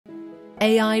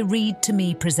AI Read to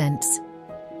Me presents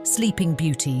Sleeping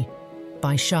Beauty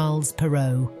by Charles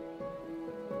Perrault.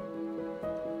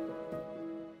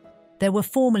 There were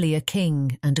formerly a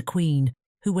king and a queen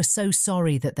who were so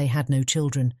sorry that they had no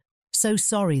children, so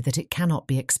sorry that it cannot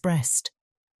be expressed.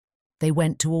 They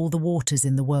went to all the waters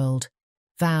in the world.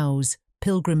 Vows,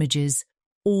 pilgrimages,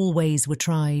 all ways were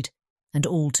tried, and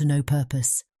all to no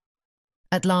purpose.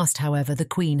 At last, however, the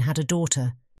queen had a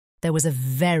daughter. There was a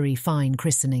very fine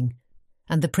christening,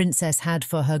 and the princess had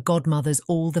for her godmothers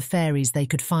all the fairies they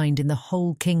could find in the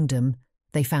whole kingdom.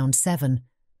 They found 7.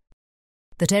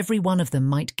 That every one of them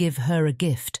might give her a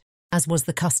gift, as was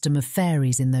the custom of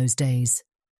fairies in those days.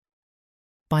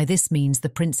 By this means the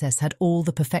princess had all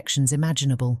the perfections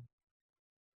imaginable.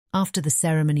 After the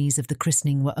ceremonies of the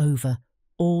christening were over,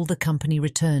 all the company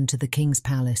returned to the king's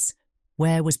palace,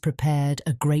 where was prepared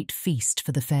a great feast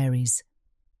for the fairies.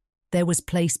 There was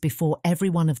placed before every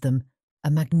one of them a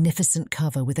magnificent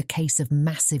cover with a case of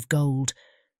massive gold,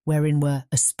 wherein were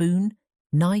a spoon,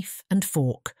 knife and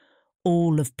fork,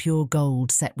 all of pure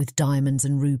gold set with diamonds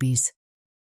and rubies.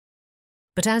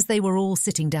 But as they were all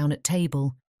sitting down at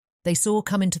table, they saw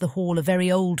come into the hall a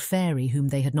very old fairy whom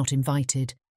they had not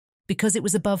invited, because it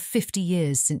was above 50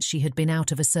 years since she had been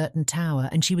out of a certain tower,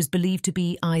 and she was believed to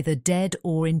be either dead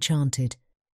or enchanted.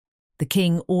 The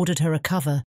king ordered her a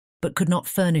cover, but could not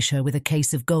furnish her with a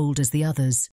case of gold as the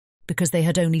others, because they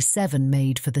had only 7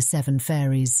 made for the 7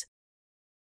 fairies.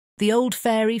 The old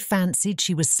fairy fancied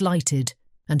she was slighted,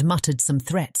 and muttered some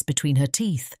threats between her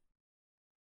teeth.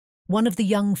 One of the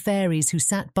young fairies who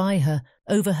sat by her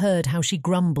overheard how she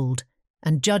grumbled,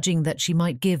 and judging that she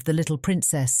might give the little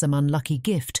princess some unlucky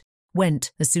gift,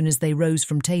 went, as soon as they rose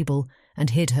from table, and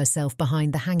hid herself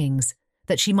behind the hangings,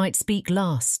 that she might speak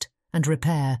last, and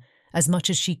repair, as much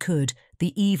as she could,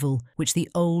 the evil which the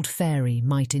old fairy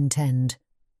might intend.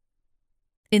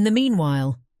 In the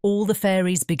meanwhile, all the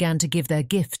fairies began to give their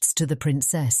gifts to the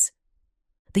princess.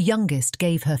 The youngest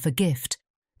gave her for gift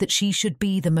that she should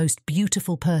be the most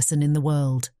beautiful person in the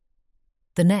world.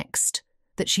 The next,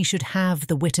 that she should have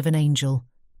the wit of an angel.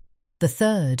 The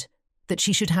third, that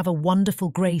she should have a wonderful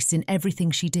grace in everything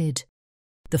she did.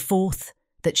 The fourth,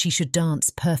 that she should dance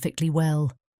perfectly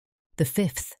well. The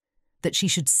fifth, that she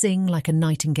should sing like a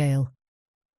nightingale.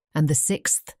 And the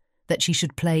sixth, that she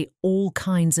should play all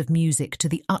kinds of music to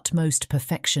the utmost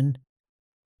perfection.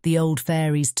 The old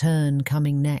fairy's turn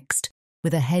coming next,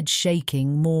 with a head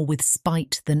shaking more with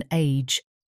spite than age,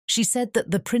 she said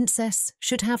that the princess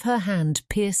should have her hand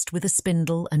pierced with a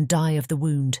spindle and die of the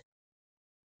wound.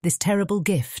 This terrible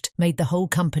gift made the whole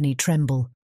company tremble,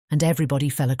 and everybody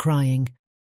fell a-crying.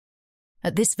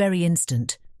 At this very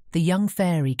instant, the young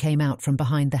fairy came out from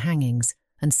behind the hangings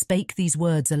and spake these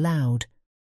words aloud.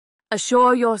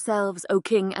 "Assure yourselves, O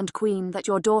king and queen, that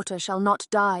your daughter shall not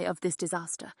die of this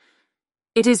disaster.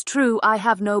 It is true I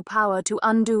have no power to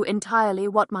undo entirely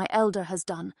what my elder has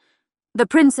done. The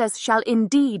princess shall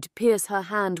indeed pierce her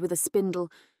hand with a spindle,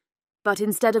 but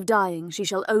instead of dying she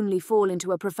shall only fall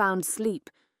into a profound sleep,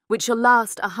 which shall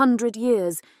last 100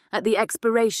 years, at the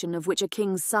expiration of which a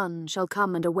king's son shall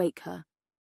come and awake her."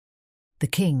 The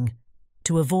king,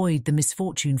 to avoid the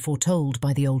misfortune foretold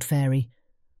by the old fairy,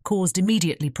 caused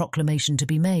immediately proclamation to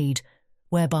be made,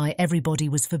 whereby everybody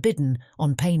was forbidden,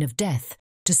 on pain of death,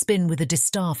 to spin with a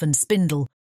distaff and spindle,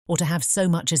 or to have so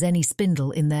much as any spindle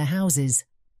in their houses.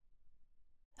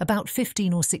 About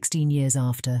 15 or 16 years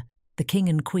after, the king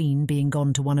and queen being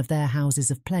gone to one of their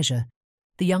houses of pleasure,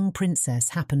 the young princess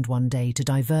happened one day to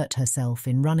divert herself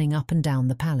in running up and down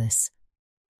the palace.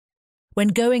 When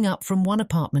going up from one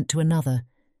apartment to another,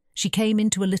 she came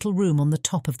into a little room on the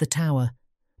top of the tower,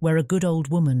 where a good old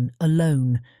woman,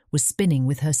 alone, was spinning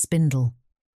with her spindle.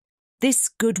 This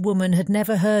good woman had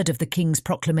never heard of the king's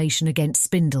proclamation against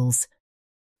spindles.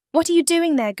 "What are you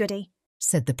doing there, Goody?"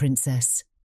 said the princess.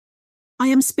 "I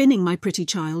am spinning, my pretty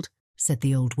child," said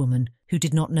the old woman, who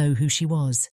did not know who she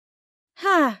was.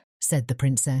 "Ha!" said the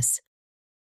princess.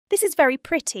 "This is very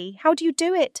pretty. How do you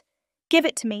do it? Give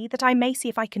it to me, that I may see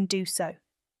if I can do so."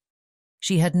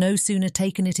 She had no sooner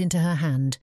taken it into her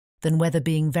hand than, whether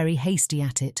being very hasty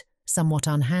at it, somewhat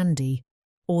unhandy,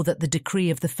 or that the decree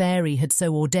of the fairy had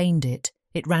so ordained it,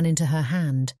 it ran into her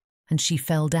hand, and she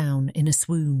fell down in a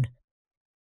swoon.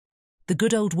 The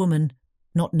good old woman,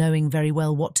 not knowing very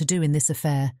well what to do in this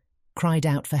affair, cried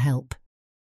out for help.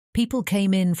 People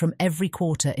came in from every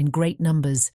quarter in great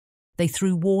numbers. They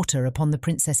threw water upon the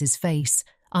princess's face,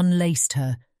 unlaced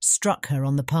her, struck her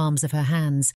on the palms of her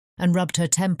hands, and rubbed her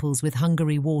temples with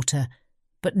Hungary water,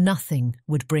 but nothing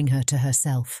would bring her to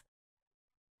herself.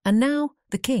 And now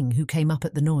the king, who came up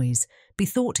at the noise,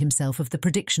 bethought himself of the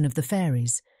prediction of the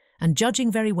fairies, and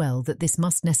judging very well that this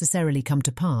must necessarily come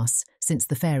to pass, since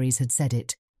the fairies had said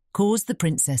it, caused the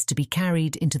princess to be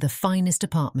carried into the finest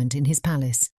apartment in his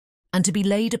palace, and to be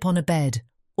laid upon a bed,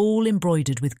 all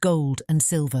embroidered with gold and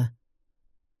silver.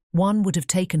 One would have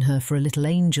taken her for a little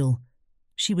angel.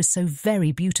 She was so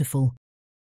very beautiful.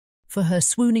 For her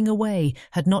swooning away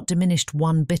had not diminished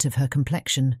one bit of her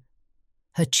complexion.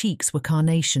 Her cheeks were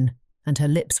carnation, and her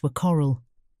lips were coral.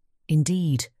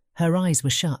 Indeed, her eyes were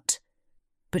shut.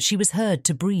 But she was heard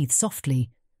to breathe softly,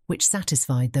 which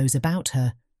satisfied those about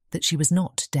her that she was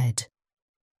not dead.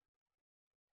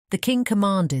 The king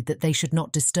commanded that they should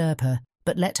not disturb her,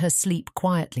 but let her sleep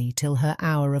quietly till her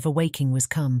hour of awaking was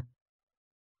come.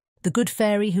 The good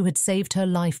fairy who had saved her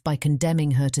life by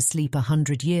condemning her to sleep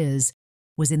 100 years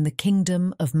was in the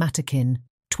kingdom of Matakin,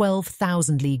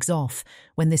 12,000 leagues off,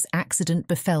 when this accident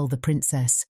befell the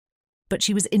princess. But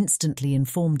she was instantly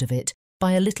informed of it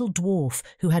by a little dwarf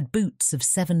who had boots of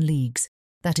 7 leagues,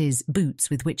 that is, boots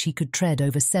with which he could tread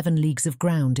over 7 leagues of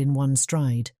ground in one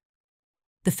stride.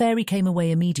 The fairy came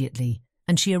away immediately,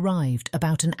 and she arrived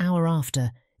about an hour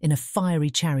after in a fiery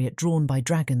chariot drawn by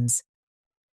dragons.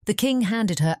 The king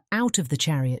handed her out of the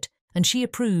chariot, and she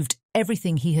approved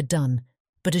everything he had done,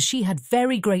 but as she had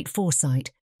very great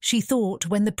foresight, she thought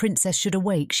when the princess should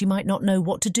awake she might not know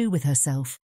what to do with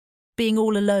herself, being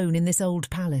all alone in this old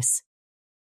palace.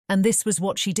 And this was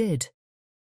what she did.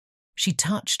 She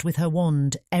touched with her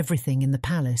wand everything in the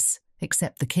palace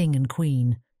except the king and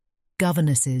queen,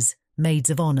 governesses, maids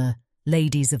of honour,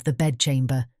 ladies of the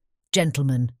bedchamber,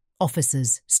 gentlemen,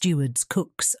 officers, stewards,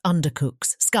 cooks,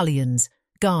 undercooks, scullions,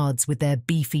 guards with their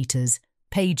beef-eaters,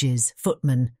 pages,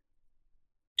 footmen.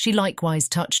 She likewise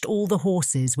touched all the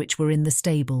horses which were in the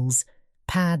stables,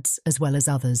 pads as well as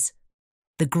others,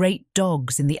 the great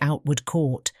dogs in the outward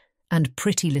court, and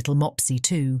pretty little Mopsy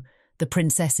too, the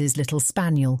princess's little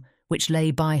spaniel, which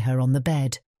lay by her on the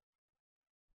bed.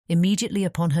 Immediately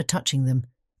upon her touching them,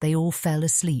 they all fell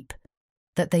asleep,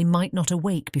 that they might not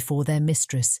awake before their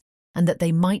mistress, and that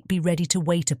they might be ready to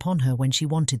wait upon her when she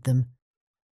wanted them.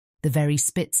 The very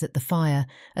spits at the fire,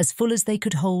 as full as they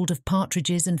could hold of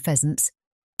partridges and pheasants,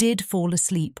 did fall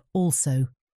asleep also.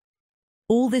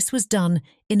 All this was done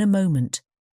in a moment.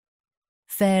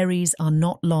 Fairies are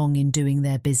not long in doing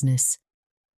their business.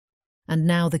 And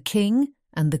now the king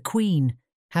and the queen,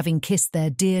 having kissed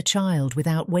their dear child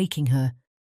without waking her,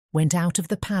 went out of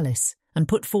the palace and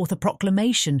put forth a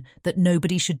proclamation that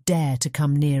nobody should dare to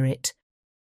come near it.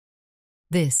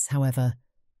 This, however,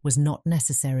 was not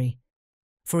necessary,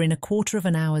 for in a quarter of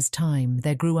an hour's time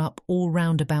there grew up all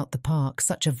round about the park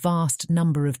such a vast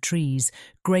number of trees,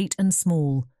 great and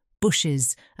small,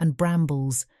 bushes and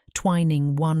brambles,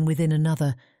 twining one within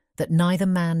another, that neither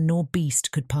man nor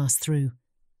beast could pass through,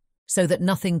 so that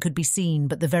nothing could be seen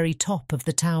but the very top of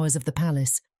the towers of the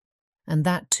palace, and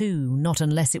that too not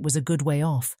unless it was a good way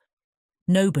off.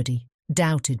 Nobody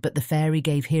doubted but the fairy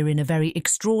gave herein a very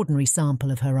extraordinary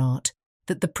sample of her art,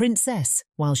 that the princess,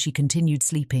 while she continued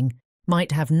sleeping,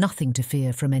 might have nothing to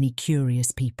fear from any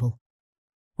curious people.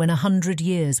 When 100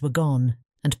 years were gone,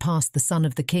 and past the son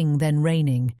of the king then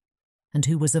reigning, and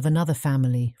who was of another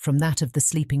family from that of the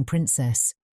sleeping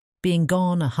princess, being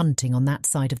gone a-hunting on that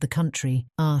side of the country,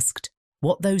 asked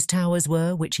what those towers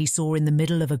were which he saw in the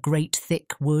middle of a great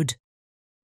thick wood.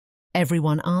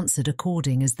 Everyone answered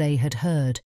according as they had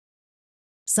heard.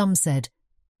 Some said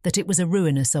that it was a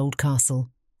ruinous old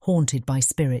castle, haunted by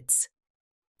spirits.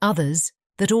 Others,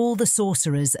 that all the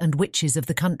sorcerers and witches of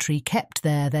the country kept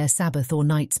there their Sabbath or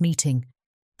night's meeting.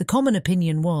 The common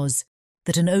opinion was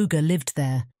that an ogre lived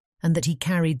there, and that he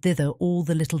carried thither all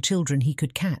the little children he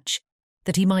could catch,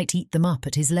 that he might eat them up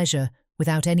at his leisure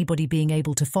without anybody being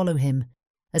able to follow him,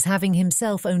 as having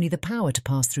himself only the power to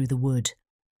pass through the wood.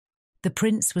 The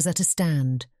prince was at a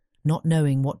stand, not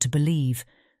knowing what to believe,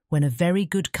 when a very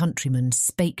good countryman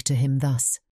spake to him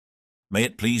thus. "May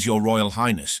it please your royal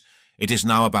highness, it is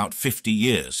now about 50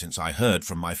 years since I heard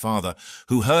from my father,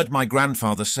 who heard my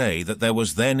grandfather say that there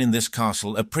was then in this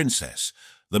castle a princess,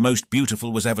 the most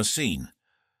beautiful was ever seen,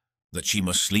 that she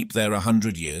must sleep there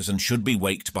 100 years and should be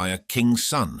waked by a king's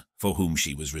son for whom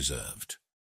she was reserved."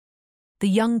 The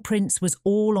young prince was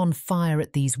all on fire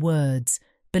at these words,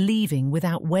 believing,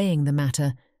 without weighing the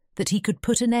matter, that he could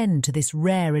put an end to this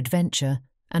rare adventure,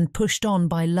 and pushed on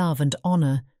by love and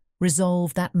honour,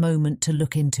 resolved that moment to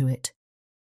look into it.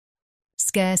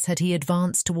 Scarce had he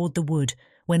advanced toward the wood,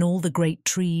 when all the great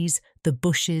trees, the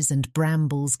bushes and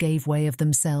brambles gave way of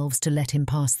themselves to let him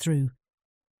pass through.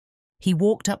 He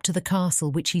walked up to the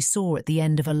castle which he saw at the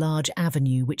end of a large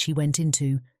avenue which he went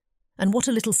into, and what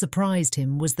a little surprised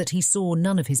him was that he saw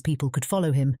none of his people could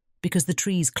follow him, because the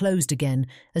trees closed again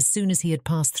as soon as he had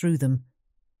passed through them.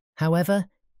 However,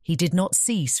 he did not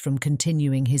cease from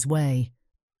continuing his way.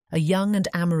 A young and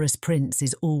amorous prince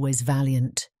is always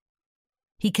valiant.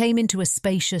 He came into a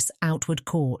spacious outward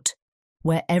court,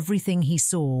 where everything he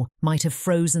saw might have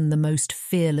frozen the most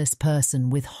fearless person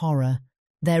with horror.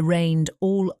 There reigned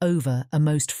all over a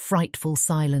most frightful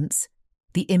silence.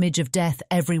 The image of death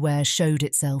everywhere showed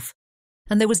itself,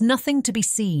 and there was nothing to be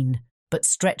seen but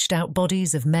stretched out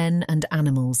bodies of men and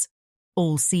animals,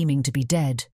 all seeming to be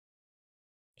dead.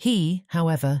 He,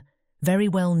 however, very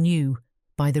well knew,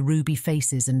 by the ruby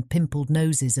faces and pimpled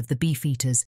noses of the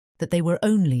beef-eaters, that they were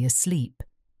only asleep,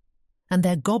 and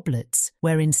their goblets,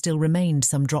 wherein still remained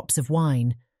some drops of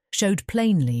wine, showed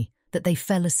plainly that they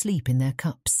fell asleep in their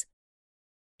cups.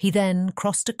 He then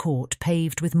crossed a court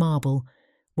paved with marble,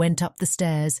 went up the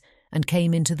stairs and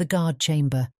came into the guard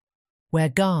chamber, where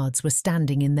guards were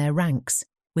standing in their ranks,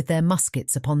 with their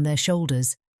muskets upon their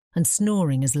shoulders, and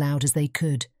snoring as loud as they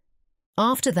could.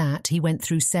 After that he went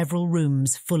through several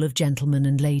rooms full of gentlemen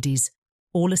and ladies,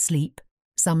 all asleep,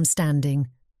 some standing,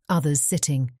 others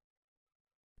sitting.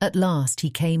 At last he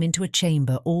came into a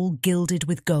chamber all gilded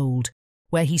with gold,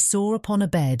 where he saw upon a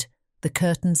bed, the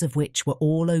curtains of which were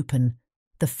all open,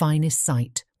 the finest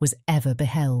sight was ever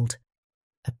beheld.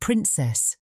 A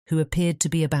princess, who appeared to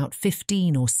be about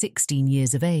 15 or 16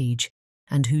 years of age,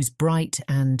 and whose bright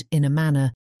and, in a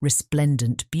manner,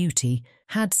 resplendent beauty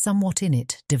had somewhat in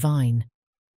it divine.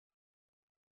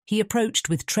 He approached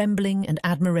with trembling and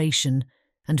admiration,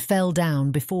 and fell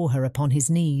down before her upon his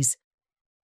knees.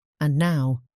 And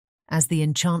now, as the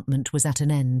enchantment was at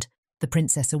an end, the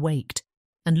princess awaked,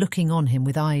 and looking on him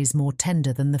with eyes more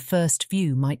tender than the first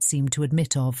view might seem to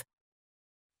admit of.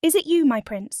 "Is it you, my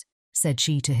prince?" said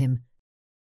she to him.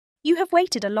 "You have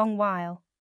waited a long while."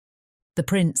 The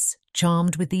prince,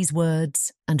 charmed with these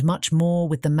words, and much more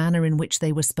with the manner in which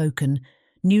they were spoken,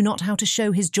 knew not how to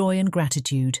show his joy and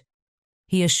gratitude.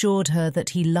 He assured her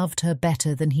that he loved her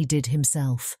better than he did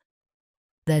himself.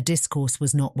 Their discourse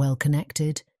was not well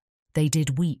connected. They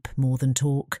did weep more than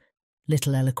talk,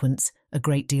 little eloquence, a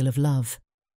great deal of love.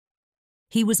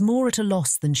 He was more at a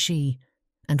loss than she,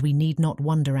 and we need not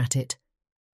wonder at it.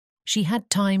 She had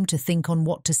time to think on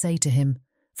what to say to him,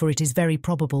 for it is very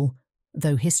probable,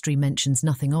 though history mentions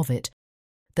nothing of it,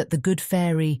 that the good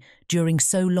fairy, during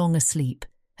so long a sleep,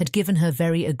 had given her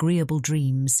very agreeable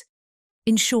dreams.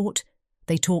 In short,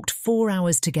 they talked 4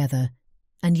 hours together,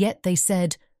 and yet they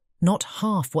said not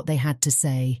half what they had to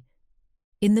say.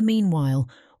 In the meanwhile,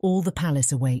 all the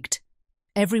palace awaked.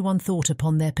 Everyone thought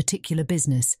upon their particular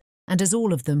business, and as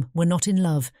all of them were not in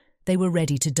love, they were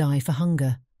ready to die for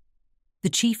hunger. The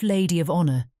chief lady of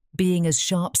honour, being as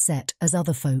sharp-set as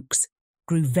other folks,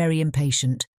 grew very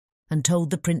impatient, and told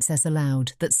the princess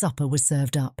aloud that supper was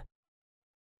served up.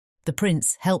 The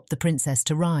prince helped the princess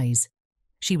to rise.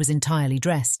 She was entirely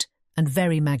dressed, and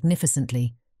very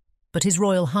magnificently, but His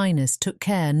Royal Highness took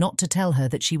care not to tell her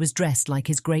that she was dressed like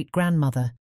his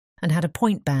great-grandmother, and had a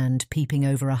point band peeping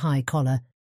over a high collar.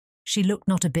 She looked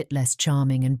not a bit less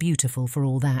charming and beautiful for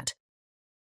all that.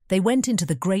 They went into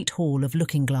the great hall of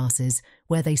looking-glasses,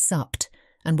 where they supped,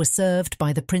 and were served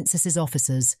by the princess's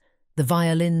officers. The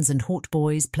violins and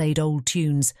hautboys played old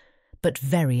tunes, but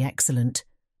very excellent,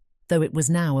 though it was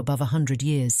now above 100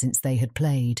 years since they had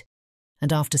played.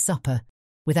 And after supper,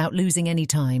 without losing any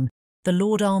time, the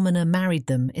Lord Almoner married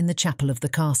them in the chapel of the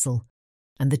castle,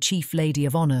 and the chief lady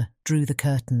of honour drew the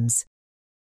curtains.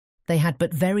 They had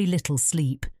but very little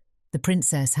sleep. The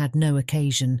princess had no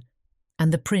occasion,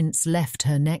 and the prince left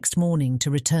her next morning to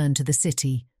return to the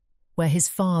city, where his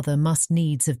father must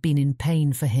needs have been in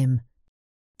pain for him.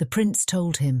 The prince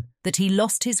told him that he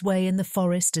lost his way in the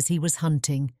forest as he was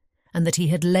hunting, and that he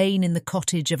had lain in the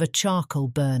cottage of a charcoal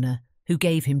burner who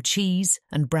gave him cheese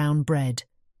and brown bread.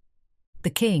 The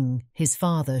king, his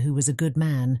father, who was a good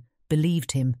man,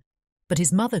 believed him, but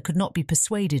his mother could not be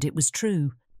persuaded it was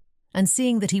true, and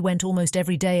seeing that he went almost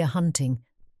every day a-hunting,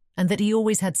 and that he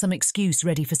always had some excuse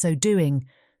ready for so doing,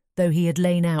 though he had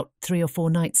lain out 3 or 4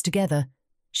 nights together,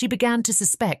 she began to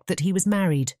suspect that he was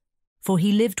married, for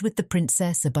he lived with the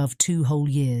princess above 2 whole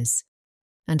years,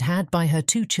 and had by her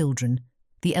 2 children,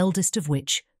 the eldest of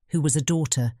which, who was a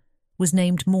daughter, was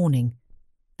named Morning,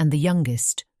 and the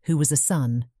youngest, who was a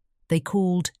son, they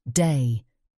called Day,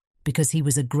 because he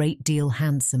was a great deal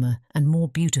handsomer and more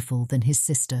beautiful than his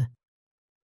sister.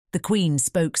 The queen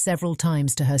spoke several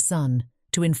times to her son,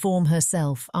 to inform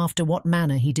herself after what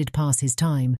manner he did pass his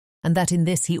time, and that in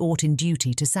this he ought in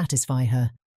duty to satisfy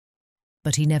her.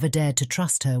 But he never dared to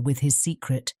trust her with his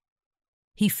secret.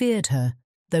 He feared her,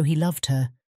 though he loved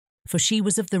her, for she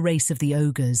was of the race of the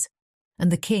ogres,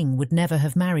 and the king would never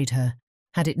have married her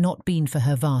had it not been for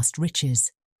her vast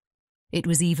riches. It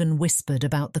was even whispered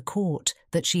about the court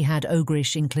that she had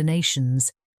ogreish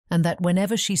inclinations, and that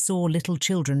whenever she saw little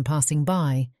children passing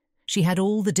by, she had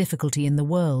all the difficulty in the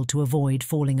world to avoid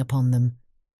falling upon them.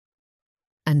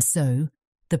 And so,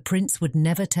 the prince would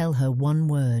never tell her one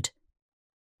word.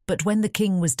 But when the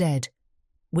king was dead,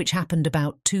 which happened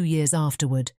about 2 years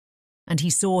afterward, and he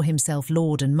saw himself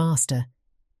lord and master,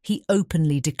 he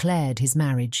openly declared his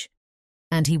marriage,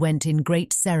 and he went in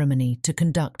great ceremony to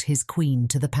conduct his queen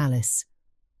to the palace.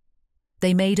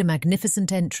 They made a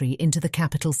magnificent entry into the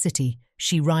capital city,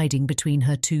 she riding between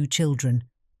her 2 children.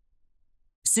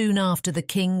 Soon after, the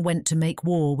king went to make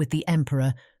war with the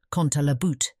emperor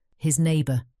Contalabut, his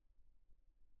neighbour.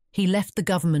 He left the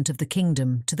government of the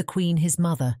kingdom to the queen his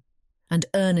mother, and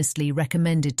earnestly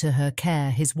recommended to her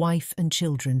care his wife and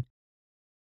children.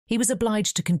 He was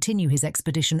obliged to continue his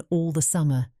expedition all the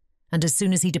summer, and as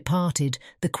soon as he departed,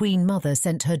 the queen mother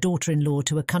sent her daughter-in-law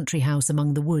to a country house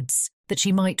among the woods, that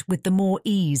she might with the more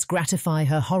ease gratify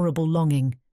her horrible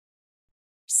longing.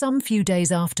 Some few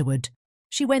days afterward,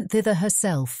 she went thither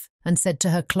herself, and said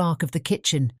to her clerk of the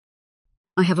kitchen,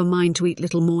 I have a mind to eat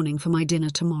little morning for my dinner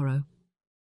tomorrow.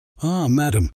 Ah,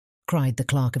 madam, cried the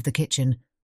clerk of the kitchen.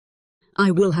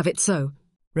 I will have it so,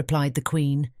 replied the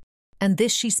queen, and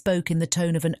this she spoke in the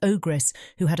tone of an ogress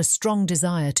who had a strong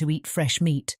desire to eat fresh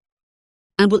meat.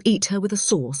 And will eat her with a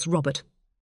sauce, Robert.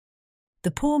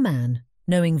 The poor man,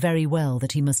 knowing very well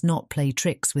that he must not play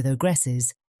tricks with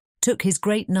ogresses, took his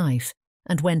great knife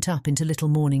and went up into little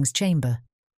Morning's chamber.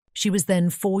 She was then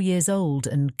 4 years old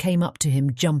and came up to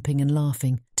him jumping and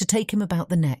laughing, to take him about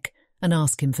the neck and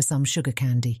ask him for some sugar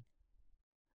candy.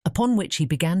 Upon which he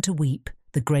began to weep.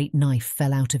 The great knife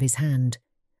fell out of his hand,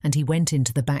 and he went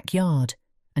into the backyard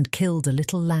and killed a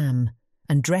little lamb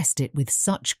and dressed it with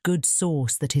such good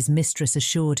sauce that his mistress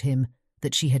assured him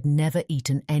that she had never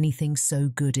eaten anything so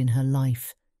good in her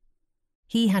life.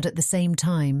 He had at the same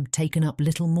time taken up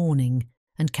little Morning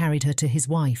and carried her to his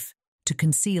wife, to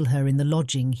conceal her in the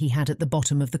lodging he had at the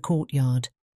bottom of the courtyard.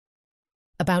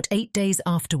 About 8 days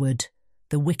afterward,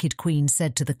 the wicked queen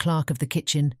said to the clerk of the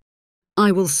kitchen,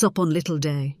 I will sup on little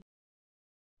day.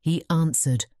 He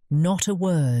answered not a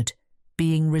word,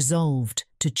 being resolved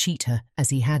to cheat her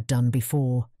as he had done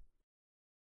before.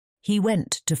 He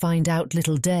went to find out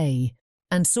little Day,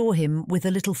 and saw him with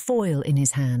a little foil in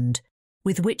his hand,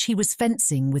 with which he was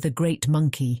fencing with a great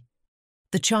monkey,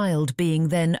 the child being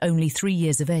then only 3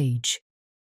 years of age.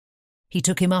 He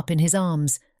took him up in his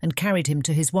arms and carried him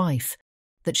to his wife,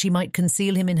 that she might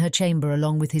conceal him in her chamber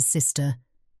along with his sister,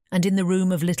 and in the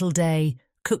room of little Day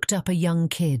cooked up a young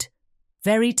kid,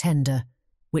 very tender,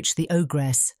 which the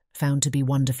ogress found to be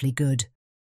wonderfully good.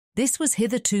 This was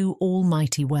hitherto all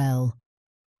mighty well,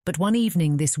 but one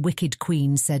evening this wicked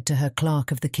queen said to her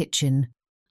clerk of the kitchen,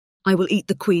 I will eat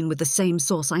the queen with the same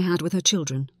sauce I had with her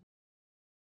children.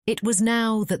 It was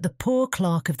now that the poor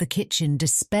clerk of the kitchen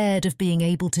despaired of being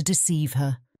able to deceive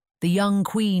her. The young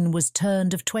queen was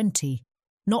turned of 20,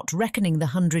 not reckoning the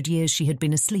 100 years she had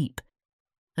been asleep,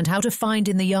 and how to find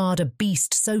in the yard a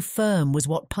beast so firm was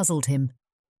what puzzled him.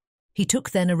 He took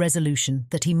then a resolution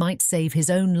that he might save his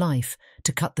own life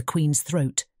to cut the queen's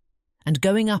throat, and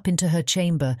going up into her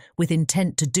chamber with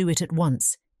intent to do it at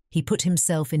once, he put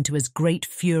himself into as great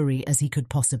fury as he could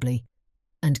possibly,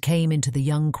 and came into the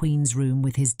young queen's room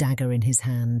with his dagger in his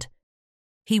hand.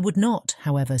 He would not,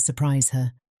 however, surprise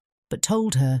her, but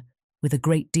told her, with a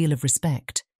great deal of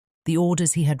respect, the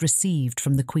orders he had received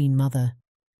from the queen mother.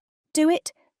 Do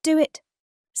it,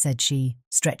 said she,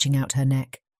 stretching out her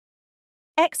neck.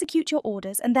 Execute your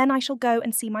orders, and then I shall go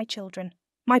and see my children,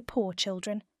 my poor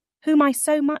children, whom I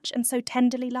so much and so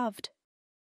tenderly loved.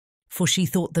 For she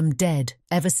thought them dead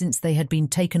ever since they had been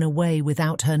taken away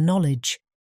without her knowledge.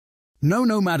 No,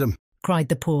 no, madam, cried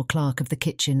the poor clerk of the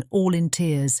kitchen, all in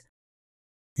tears.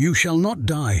 You shall not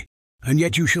die, and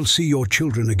yet you shall see your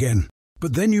children again.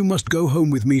 But then you must go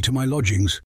home with me to my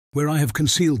lodgings, where I have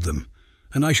concealed them,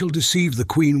 and I shall deceive the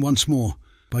queen once more,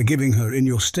 by giving her in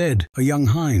your stead a young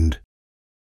hind.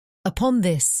 Upon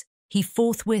this, he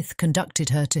forthwith conducted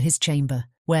her to his chamber,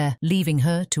 where, leaving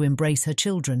her to embrace her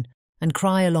children, and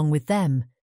cry along with them,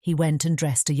 he went and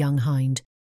dressed a young hind,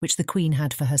 which the queen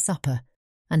had for her supper,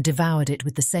 and devoured it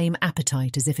with the same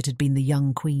appetite as if it had been the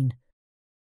young queen.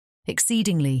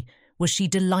 Exceedingly was she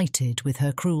delighted with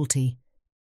her cruelty,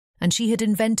 and she had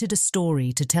invented a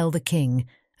story to tell the king,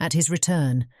 at his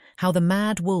return, how the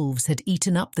mad wolves had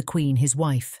eaten up the queen his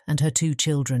wife and her 2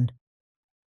 children.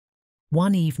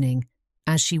 One evening,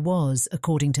 as she was,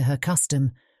 according to her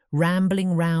custom,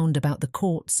 rambling round about the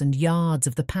courts and yards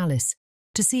of the palace,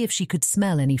 to see if she could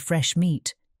smell any fresh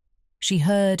meat. She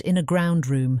heard in a ground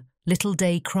room little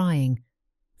Day crying,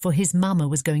 for his mamma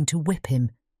was going to whip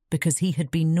him because he had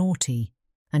been naughty,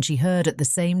 and she heard at the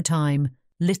same time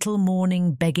little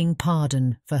Morning begging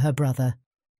pardon for her brother.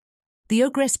 The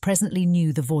ogress presently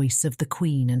knew the voice of the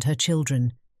queen and her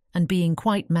children, and being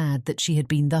quite mad that she had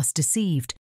been thus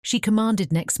deceived, she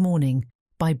commanded next morning,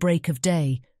 by break of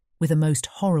day, with a most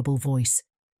horrible voice,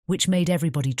 which made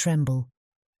everybody tremble,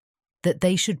 that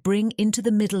they should bring into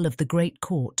the middle of the great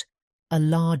court a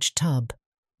large tub,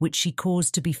 which she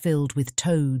caused to be filled with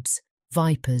toads,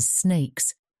 vipers,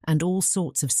 snakes, and all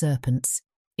sorts of serpents,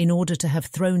 in order to have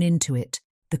thrown into it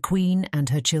the queen and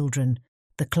her children,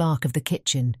 the clerk of the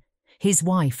kitchen, his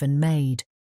wife and maid,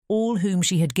 all whom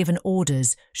she had given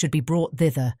orders should be brought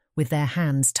thither with their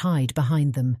hands tied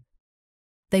behind them.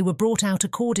 They were brought out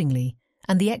accordingly,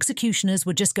 and the executioners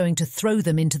were just going to throw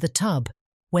them into the tub,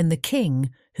 when the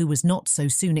king, who was not so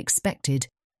soon expected,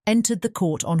 entered the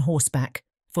court on horseback,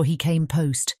 for he came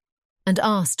post, and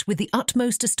asked with the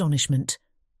utmost astonishment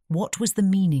what was the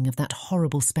meaning of that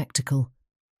horrible spectacle.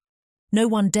 No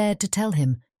one dared to tell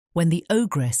him, when the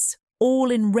ogress,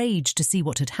 all enraged to see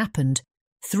what had happened,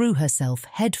 threw herself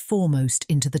head foremost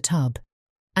into the tub,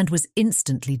 and was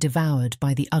instantly devoured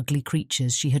by the ugly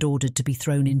creatures she had ordered to be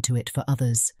thrown into it for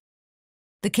others.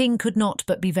 The king could not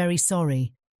but be very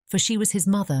sorry, for she was his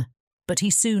mother, but he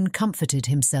soon comforted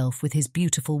himself with his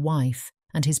beautiful wife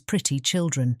and his pretty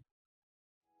children.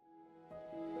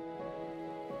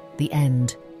 The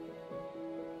end.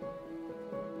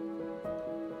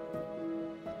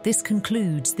 This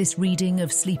concludes this reading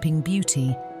of Sleeping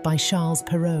Beauty by Charles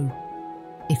Perrault.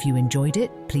 If you enjoyed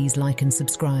it, please like and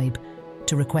subscribe.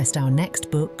 To request our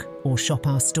next book or shop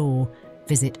our store,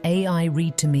 visit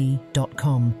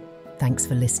aireadtome.com. Thanks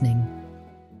for listening.